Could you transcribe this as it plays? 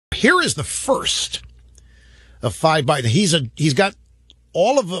here is the first of 5 bites. He's got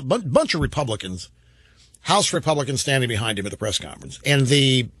all of a bunch of Republicans, House Republicans, standing behind him at the press conference, and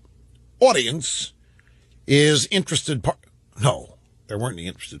the audience is interested. No, there weren't any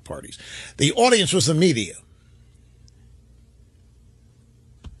interested parties. The audience was the media.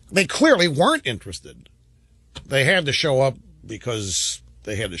 They clearly weren't interested. They had to show up because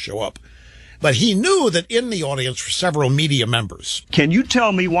they had to show up. But he knew that in the audience were several media members. Can you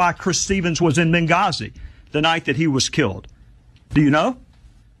tell me why Chris Stevens was in Benghazi the night that he was killed? Do you know?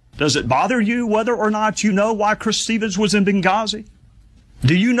 Does it bother you whether or not you know why Chris Stevens was in Benghazi?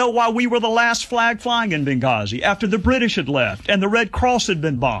 Do you know why we were the last flag flying in Benghazi after the British had left and the Red Cross had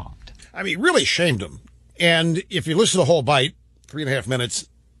been bombed? I mean, really shamed him. And if you listen to the whole bite, 3.5 minutes,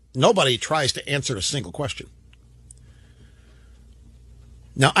 nobody tries to answer a single question.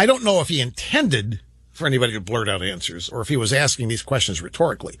 Now, I don't know if he intended for anybody to blurt out answers or if he was asking these questions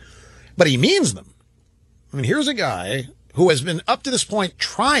rhetorically, but he means them. I mean, here's a guy who has been up to this point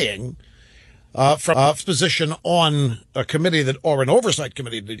trying from a position on a committee or an oversight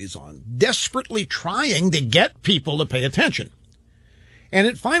committee that he's on, desperately trying to get people to pay attention. And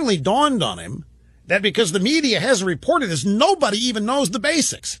it finally dawned on him that because the media hasn't reported this, nobody even knows the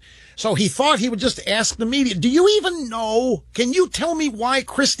basics. So he thought he would just ask the media, do you even know, can you tell me why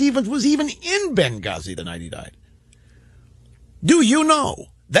Chris Stevens was even in Benghazi the night he died? Do you know?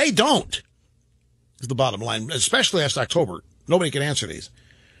 They don't, is the bottom line, especially last October. Nobody can answer these.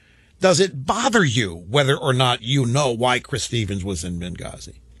 Does it bother you whether or not you know why Chris Stevens was in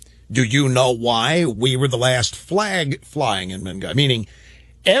Benghazi? Do you know why we were the last flag flying in Benghazi? Meaning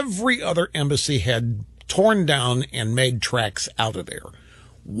every other embassy had torn down and made tracks out of there.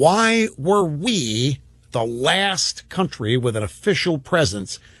 Why were we the last country with an official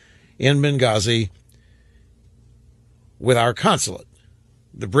presence in Benghazi with our consulate?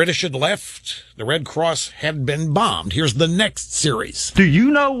 The British had left. The Red Cross had been bombed. Here's the next series. Do you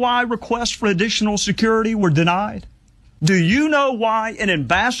know why requests for additional security were denied? Do you know why an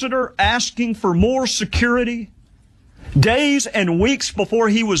ambassador asking for more security days and weeks before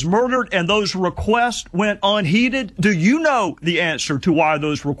he was murdered and those requests went unheeded? Do you know the answer to why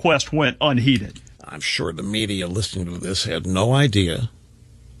those requests went unheeded? I'm sure the media listening to this had no idea.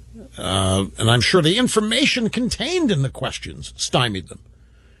 And I'm sure the information contained in the questions stymied them.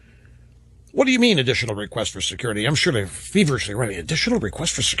 What do you mean additional requests for security? I'm sure they're feverishly writing additional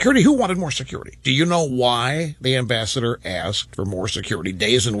requests for security. Who wanted more security? Do you know why the ambassador asked for more security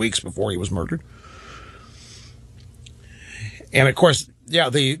days and weeks before he was murdered? And of course, yeah,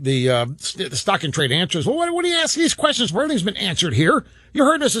 the stock and trade answers. Well, what do you ask these questions for? Everything's been answered here. You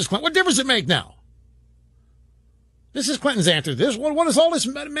heard Mrs. Clinton. What difference does it make now? Mrs. Clinton's answered this. What does all this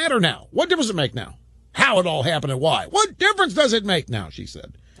matter now? What difference does it make now? How it all happened and why? What difference does it make now? She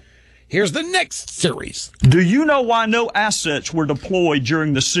said. Here's the next series. Do you know why no assets were deployed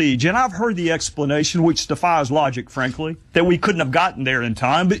during the siege? And I've heard the explanation, which defies logic, frankly, that we couldn't have gotten there in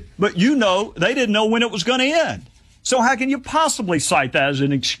time. But you know, they didn't know when it was going to end. So how can you possibly cite that as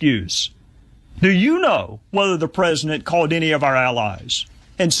an excuse? Do you know whether the president called any of our allies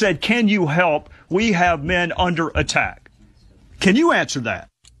and said, can you help? We have men under attack. Can you answer that?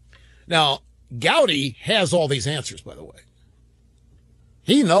 Now, Gowdy has all these answers, by the way.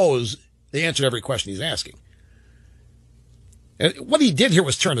 He knows the answer to every question he's asking. And what he did here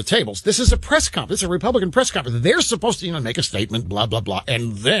was turn the tables. This is a press conference. It's a Republican press conference. They're supposed to, make a statement, blah, blah, blah,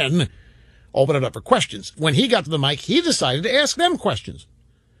 and then open it up for questions. When he got to the mic, he decided to ask them questions.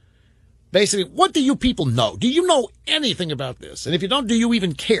 Basically, what do you people know? Do you know anything about this? And if you don't, do you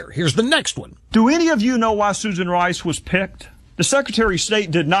even care? Here's the next one. Do any of you know why Susan Rice was picked? The Secretary of State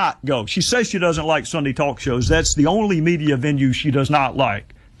did not go. She says she doesn't like Sunday talk shows. That's the only media venue she does not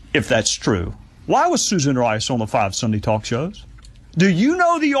like, if that's true. Why was Susan Rice on the 5 Sunday talk shows? Do you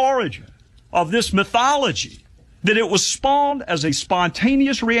know the origin of this mythology, that it was spawned as a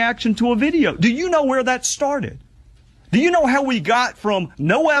spontaneous reaction to a video? Do you know where that started? Do you know how we got from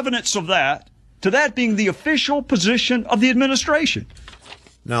no evidence of that to that being the official position of the administration?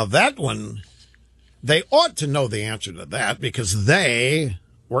 Now that one, they ought to know the answer to that because they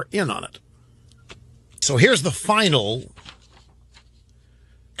were in on it. So here's the final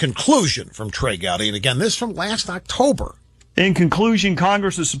conclusion from Trey Gowdy. And again, this from last October. In conclusion,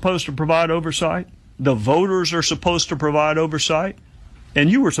 Congress is supposed to provide oversight. The voters are supposed to provide oversight. And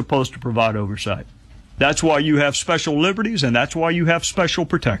you were supposed to provide oversight. That's why you have special liberties, and that's why you have special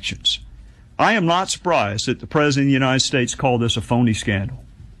protections. I am not surprised that the President of the United States called this a phony scandal.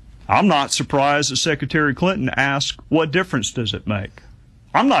 I'm not surprised that Secretary Clinton asked, what difference does it make?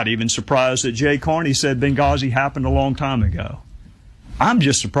 I'm not even surprised that Jay Carney said Benghazi happened a long time ago. I'm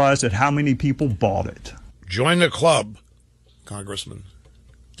just surprised at how many people bought it. Join the club, Congressman.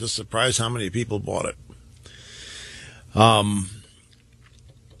 Just surprised how many people bought it.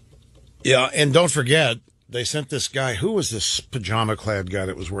 Yeah, and don't forget, they sent this guy. Who was this pajama-clad guy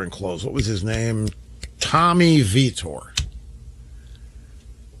that was wearing clothes? What was his name? Tommy Vitor.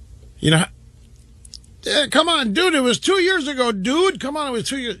 You know, come on, dude. It was 2 years ago, dude. Come on, it was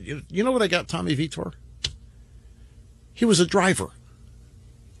 2 years. You know what I got Tommy Vitor? He was a driver.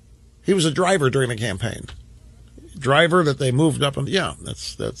 He was a driver during the campaign. Driver that they moved up. And yeah,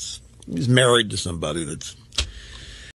 that's he's married to somebody that's